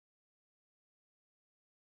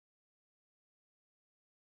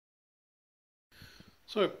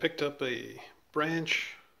So I picked up a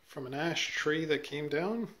branch from an ash tree that came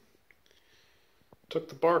down, took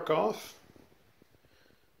the bark off,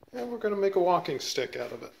 and we're going to make a walking stick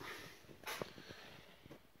out of it.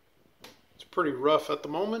 It's pretty rough at the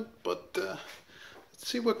moment, but let's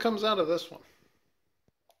see what comes out of this one.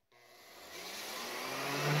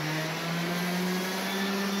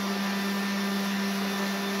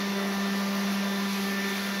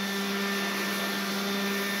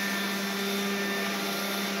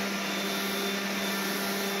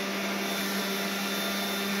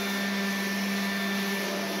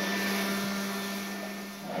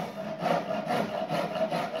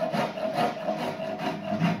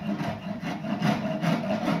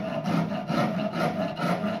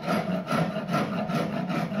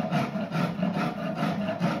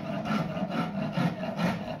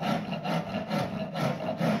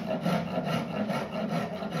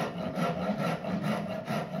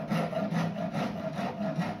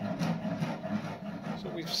 So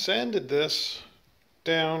we've sanded this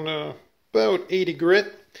down about 80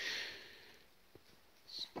 grit.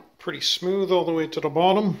 It's pretty smooth all the way to the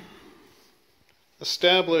bottom.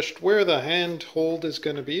 Established where the hand hold is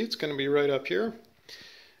going to be. It's going to be right up here.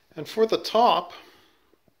 And for the top,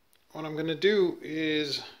 what I'm going to do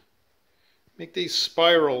is make these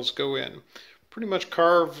spirals go in. Pretty much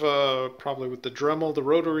carve, probably with the Dremel, the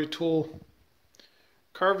rotary tool,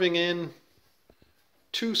 carving in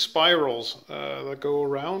 2 spirals that go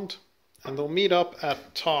around, and they'll meet up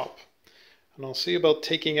at top. And I'll see about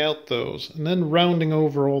taking out those and then rounding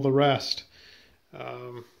over all the rest.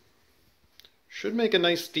 Should make a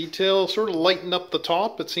nice detail, sort of lighten up the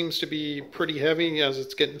top. It seems to be pretty heavy as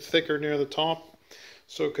it's getting thicker near the top,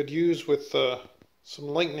 so it could use with some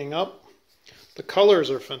lightening up. The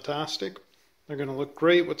colors are fantastic. They're going to look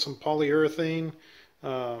great with some polyurethane,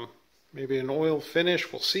 maybe an oil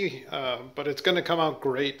finish, we'll see, but it's going to come out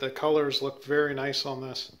great. The colors look very nice on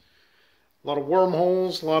this. A lot of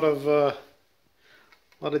wormholes, a lot of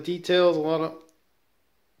details, a lot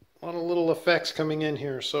of little effects coming in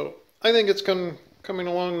here. So I think it's coming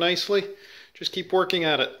along nicely. Just keep working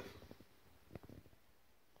at it.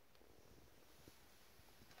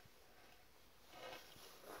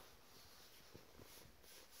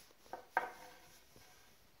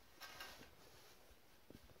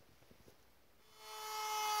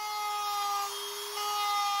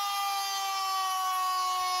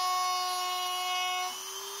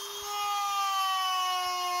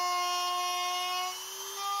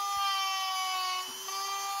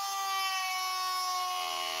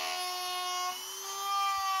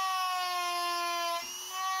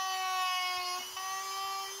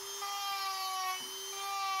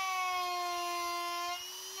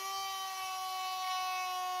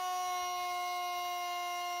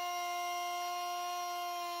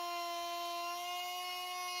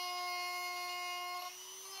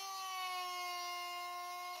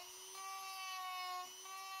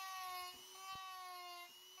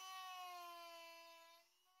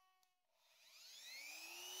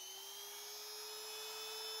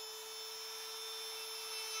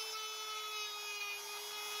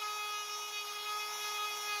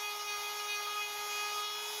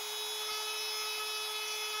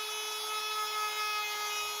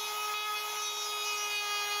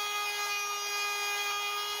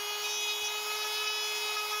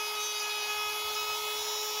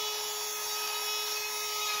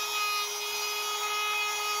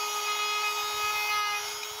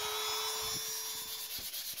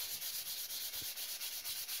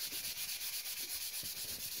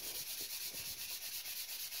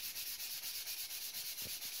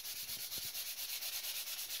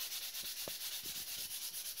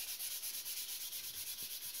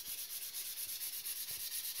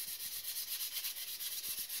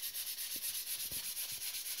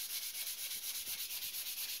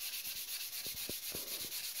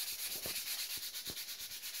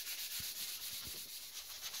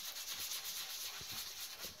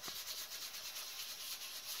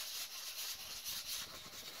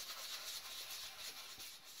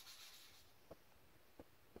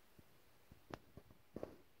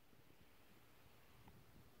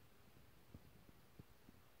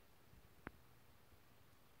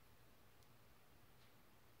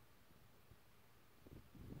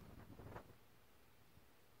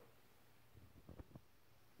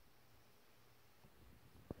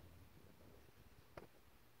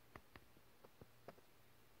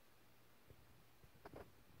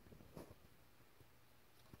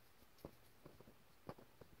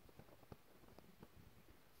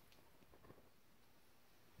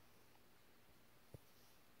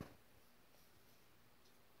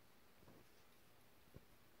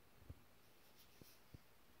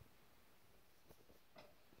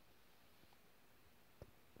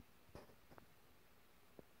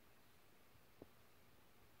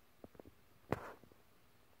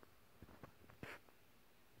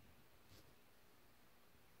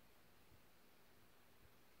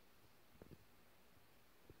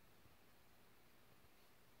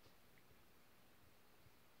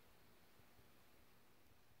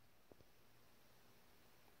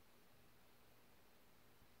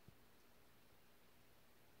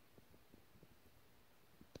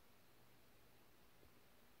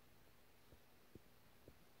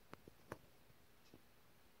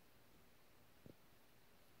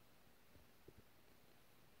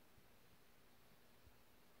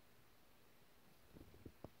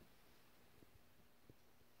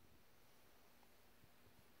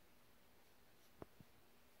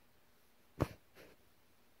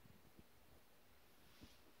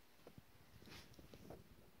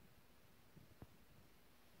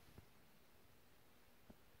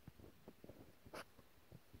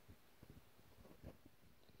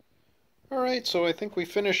 Alright, so I think we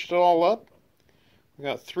finished it all up. We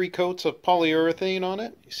got 3 coats of polyurethane on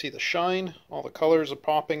it. You see the shine, all the colors are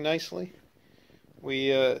popping nicely. We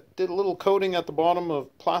did a little coating at the bottom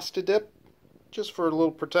of Plastidip, just for a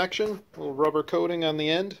little protection, a little rubber coating on the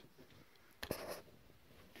end.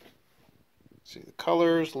 See the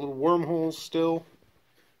colors, little wormholes still.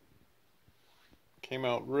 Came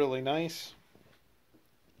out really nice.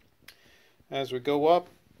 As we go up,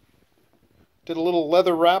 did a little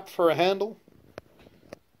leather wrap for a handle.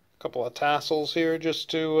 A couple of tassels here just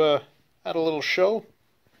to add a little show.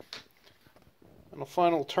 And a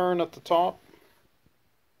final turn at the top.